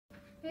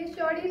Hey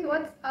shorties,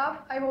 what's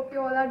up? I hope you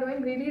all are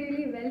doing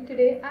really well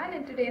today, and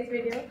in today's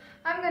video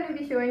I'm going to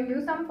be showing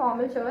you some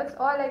formal shirts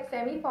or like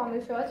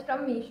semi-formal shirts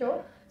from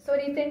Meesho. So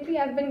recently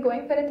I've been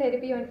going for a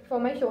therapy for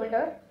my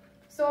shoulder.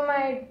 So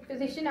my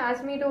physician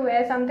asked me to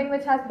wear something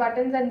which has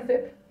buttons and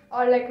zip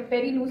or like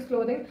very loose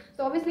clothing.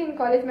 So obviously in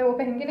college मैं वो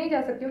पहन के नहीं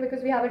जा सकती हूँ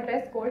because we have a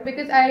dress code.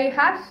 Because I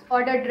have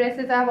ordered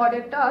dresses, I have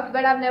ordered tops,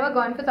 but I've never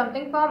gone for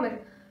something formal.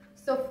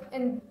 So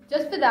and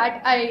just for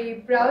that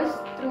I browsed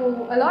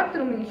through a lot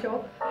through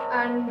Meesho,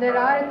 and there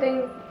are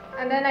things,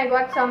 and then I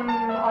got some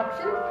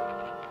options,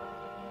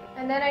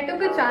 and then I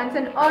took a chance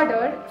and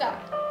ordered.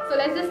 So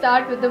let's just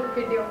start with the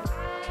video.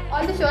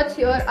 All the shirts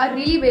here are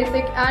really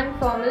basic and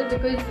formal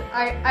because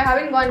I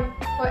haven't gone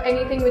for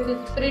anything which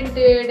is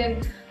printed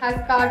and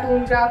has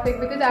cartoon graphic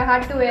because I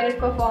had to wear it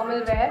for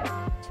formal wear.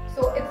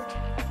 So it's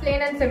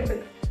plain and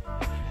simple.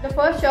 The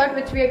first shirt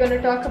which we are going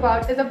to talk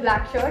about is a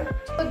black shirt.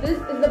 So this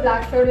is the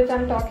black shirt which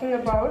I'm talking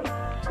about.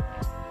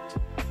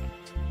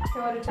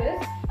 Here it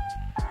is.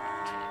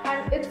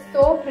 And it's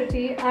so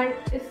pretty and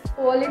its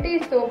quality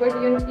is so good.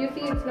 You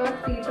see it's not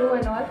see-through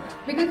and all.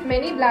 Because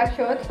many black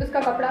shirts,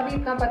 uska kapda bhi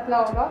itna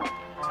patla hoga.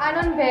 And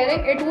on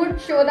wearing it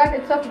would show that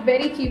it's of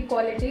very cheap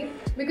quality.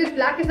 Because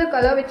black is a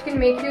color which can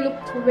make you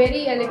look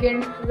very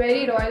elegant,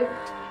 very royal.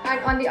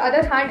 And on the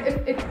other hand,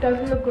 if it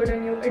doesn't look good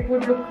on you, it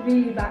would look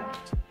really bad.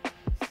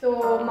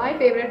 So my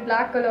favorite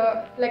black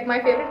color, like my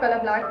favorite color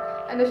black,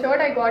 and the shirt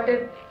I got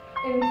it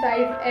in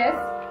size S.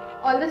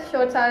 All the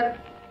shirts are,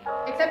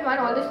 except one,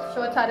 all the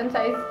shirts are in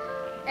size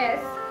S,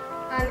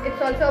 and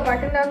it's also a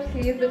buttoned up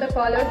sleeve with a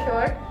collar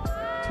shirt.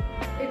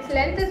 Its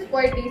length is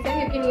quite decent.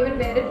 You can even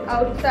wear it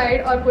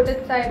outside or put it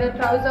inside a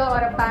trouser or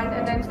a pant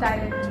and then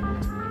style it.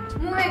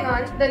 Moving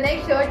on, the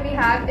next shirt we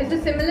have is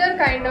a similar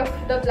kind of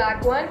the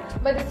black one,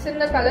 but it's in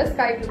the color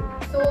sky blue.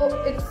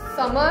 So it's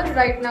summer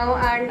right now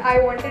and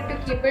I wanted to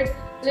keep it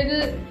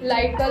little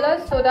light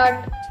colors so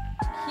that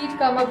heat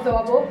come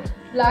absorber.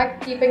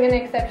 Black keeping an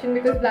exception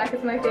because black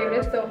is my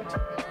favorite. So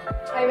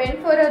I went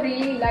for a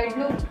really light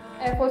blue.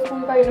 Air Force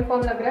School का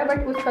uniform लग रहा है,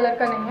 but उस color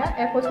का नहीं है.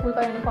 Air Force School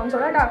का uniform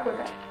थोड़ा dark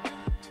होता है.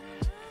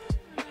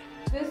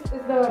 This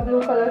is the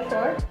blue color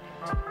shirt.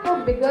 So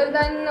bigger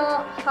than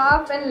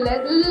half and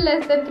little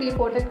less than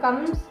 3/4. It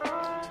comes,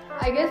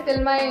 I guess,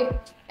 till my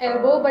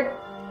elbow, but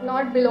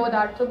not below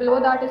that. So below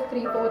that is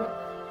 3/4.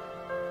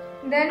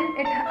 Then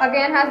it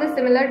again has a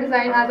similar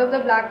design as of the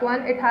black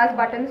one. It has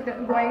buttons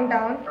going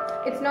down.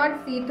 It's not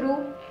see-through,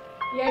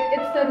 yet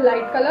it's a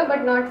light color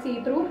but not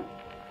see-through.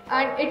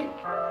 And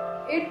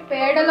it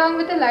paired along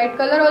with a light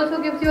color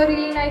also gives you a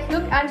really nice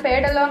look, and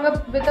paired along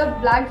with a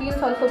black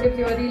jeans also gives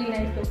you a really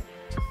nice look.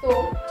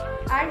 So,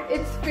 and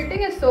its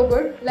fitting is so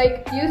good.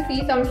 Like you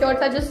see, some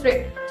shorts are just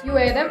straight. You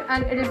wear them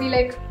and it'll be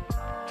like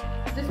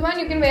this one.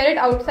 You can wear it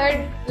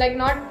outside, like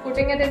not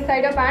putting it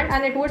inside a pant,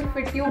 and it would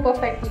fit you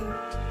perfectly.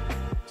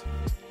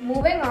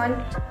 Moving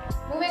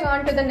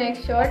on to the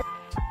next shirt.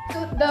 So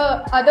the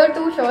other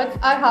two shirts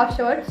are half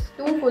shirts,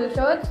 two full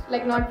shirts,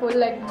 like not full,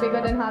 like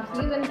bigger than half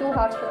sleeves, and two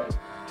half shirts.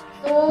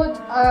 So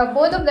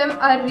both of them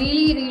are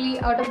really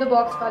out of the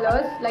box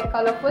colors, like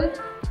colorful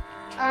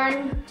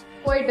and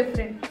quite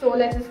different. So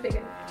let's just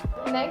begin.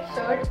 Next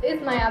shirt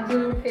is my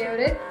absolute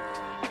favorite.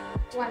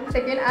 One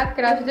second, I've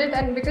crushed it,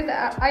 and because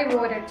I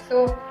wore it,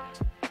 so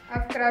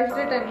I've crushed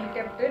it and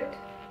kept it.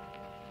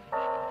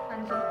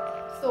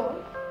 So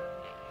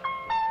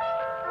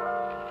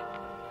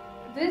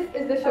this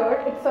is the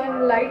shirt. It's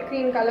in light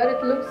green color.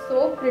 It looks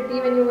so pretty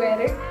when you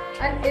wear it,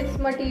 and its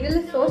material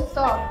is so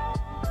soft.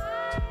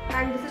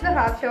 And this is the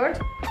half shirt.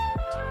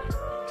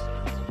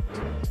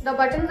 The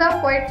buttons are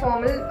quite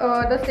formal.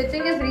 The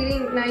stitching is really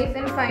nice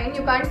and fine.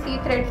 You can't see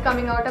threads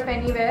coming out of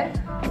anywhere.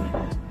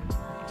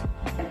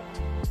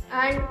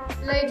 And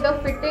like the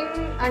fitting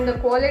and the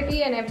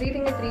quality and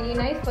everything is really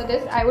nice. For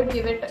this, I would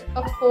give it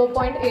a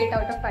 4.8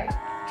 out of 5.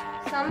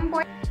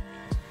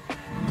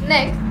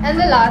 Next and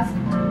the last,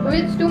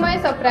 which to my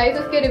surprise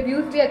उसके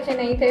reviews भी अच्छे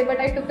नहीं थे, but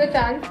I took a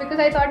chance because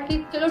I thought कि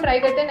चलो try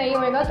करते नहीं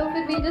होएगा तो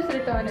फिर we just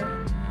return it.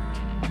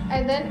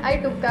 And then I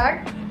took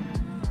that.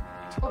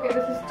 Okay,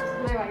 this is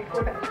my white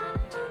coat.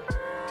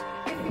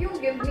 If you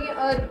give me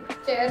a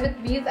chair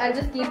with these, I'll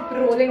just keep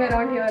rolling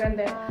around here and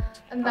there,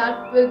 and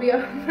that will be a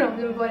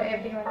problem for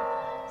everyone.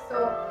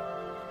 So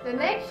the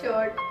next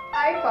shirt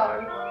I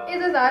found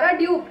is a Zara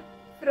dupe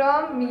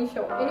from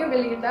Meesho. Can you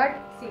believe that?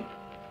 See,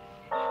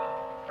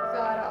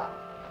 Zara,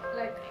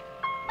 like,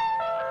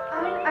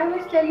 and I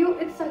must tell you,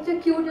 it's such a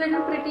cute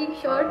little pretty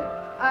shirt.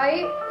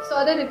 I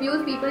saw the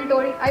reviews, people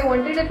told I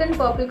wanted it in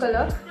purple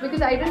color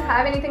because I didn't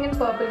have anything in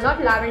purple,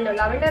 not lavender.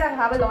 Lavender I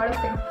have a lot of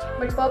things,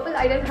 but purple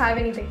I didn't have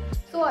anything.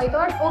 So I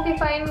thought, okay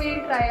fine,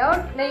 we'll try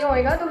out. Nahi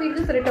hoega, so we'll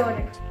just return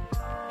it.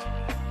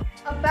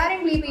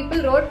 Apparently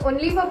people wrote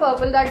only for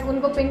purple that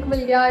unko pink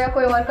mil gaya ya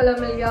koi aur color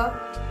mil gaya.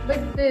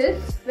 But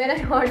this, when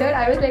I ordered,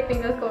 I was like,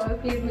 fingers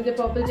crossed, please mujhe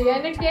purple chahiye,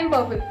 and it came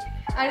purple.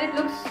 And it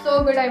looks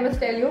so good, I must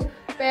tell you.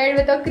 Paired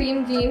with a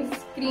cream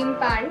jeans, cream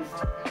pants.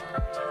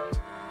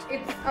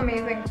 It's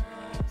amazing.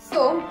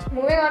 So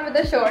moving on with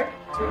the shirt,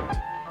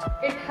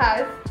 it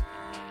has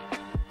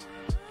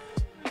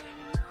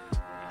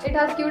It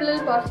has cute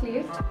little puff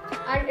sleeves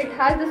and it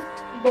has this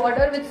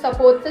border which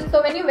supports it,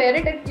 so when you wear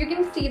it, you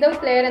can see the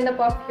flare and the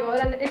puff here,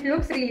 and it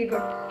looks really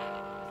good.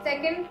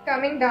 Second,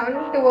 coming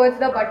down towards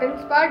the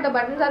buttons part, the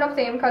buttons are of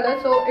same color,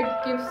 so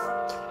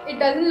it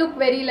doesn't look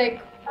very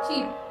like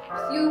cheap.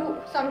 You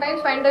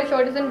sometimes find the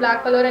shirt is in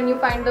black color and you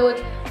find those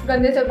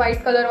gande se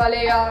white color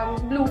wale ya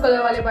blue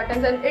color wale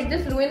buttons, and it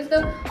just ruins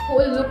the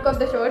whole look of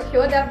the shirt.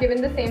 Here they have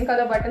given the same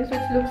color buttons,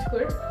 which looks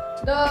good.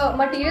 The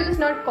material is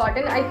not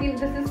cotton. I feel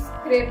this is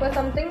crepe or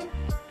something.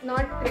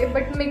 Not crepe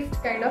but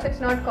mixed kind of. It's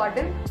not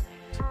cotton.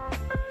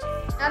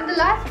 And the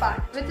last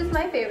part, which is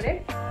my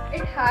favorite,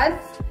 it has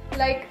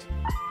like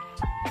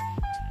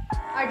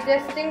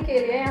adjusting के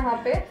लिए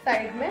यहाँ पे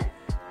side में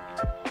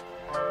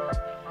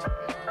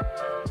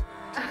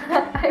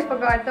I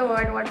forgot the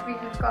word what we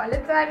should call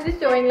it, so I'm just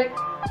showing like,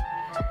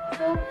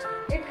 so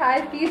it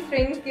has these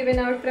strings given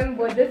out from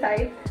both the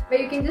sides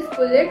where you can just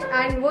pull it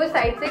and वो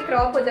side से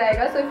crop हो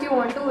जाएगा. So if you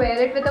want to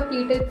wear it with a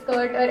pleated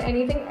skirt or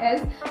anything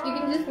else, you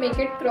can just make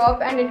it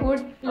crop and it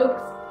would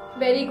look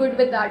very good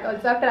with that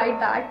also. I've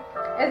tried that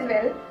as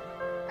well.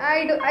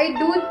 I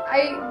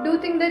do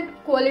think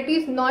that quality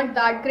is not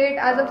that great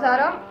as of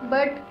Zara,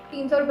 but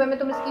 300 रुपये में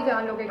तुम इसकी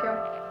जान लोगे क्या?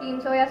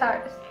 300 या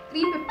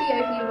 350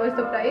 I feel was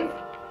the price,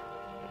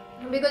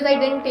 because I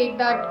didn't take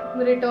that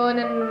return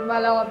and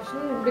वाला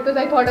option because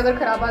I thought अगर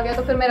खराब आ गया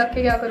तो फिर मैं रख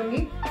के क्या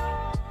करूँगी.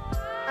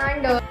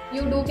 And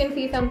you can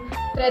see some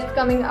threads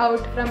coming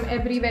out from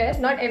everywhere,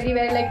 not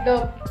everywhere, like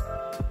the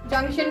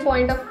junction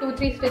point of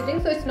 2-3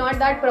 stitching, so it's not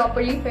that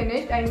properly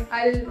finished, and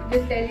I'll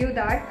just tell you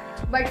that.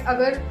 But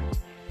agar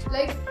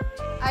like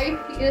I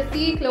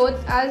see clothes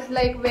as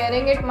like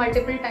wearing it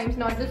multiple times,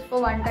 not just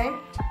for one time.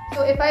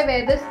 So if I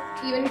wear this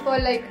even for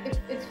like, if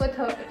it's for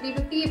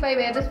 350, if I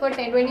wear this for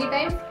 10-20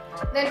 times,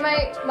 then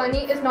my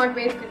money is not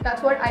wasted.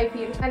 That's what I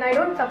feel, and I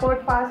don't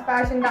support fast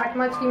fashion that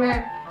much कि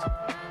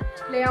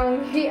मैं ले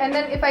आऊँगी. And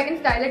then if I can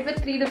style it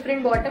with 3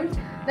 different bottoms,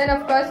 then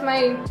of course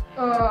my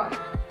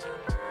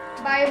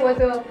buy was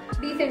a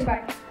decent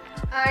buy.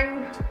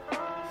 And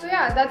so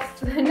yeah,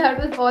 that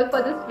was all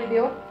for this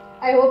video.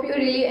 I hope you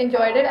really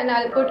enjoyed it, and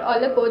I'll put all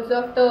the codes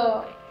of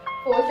the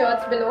 4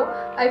 shirts below.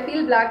 I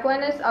feel black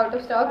one is out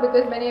of stock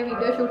because मैंने ये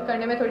video shoot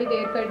करने में थोड़ी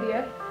देर कर दी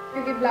है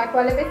क्योंकि black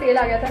वाले पे sale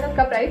आ गया था ना,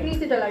 उसका price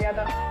नीचे चला गया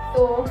था.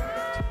 So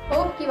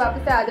hope कि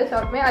वापस से आ जाए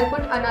stock में. I'll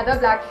put another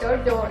black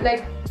shirt जो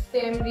like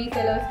same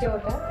resellers के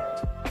होते हैं,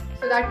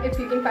 so that if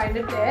you can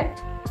find it there.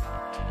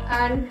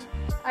 And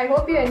I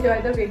hope you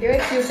enjoyed the video.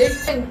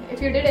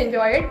 If you did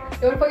enjoy it,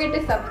 don't forget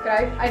to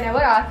subscribe. I never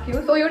ask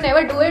you, so you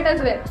never do it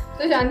as well.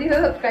 So Shanti se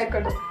subscribe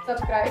kar do.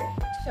 Subscribe,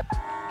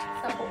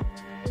 support,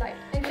 like,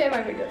 and share my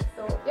videos.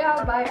 So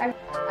yeah, bye.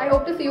 I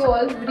hope to see you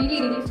all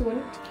really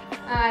soon,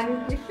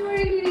 and wish you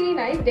a really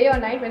nice day or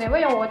night whenever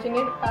you're watching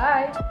it.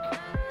 Bye.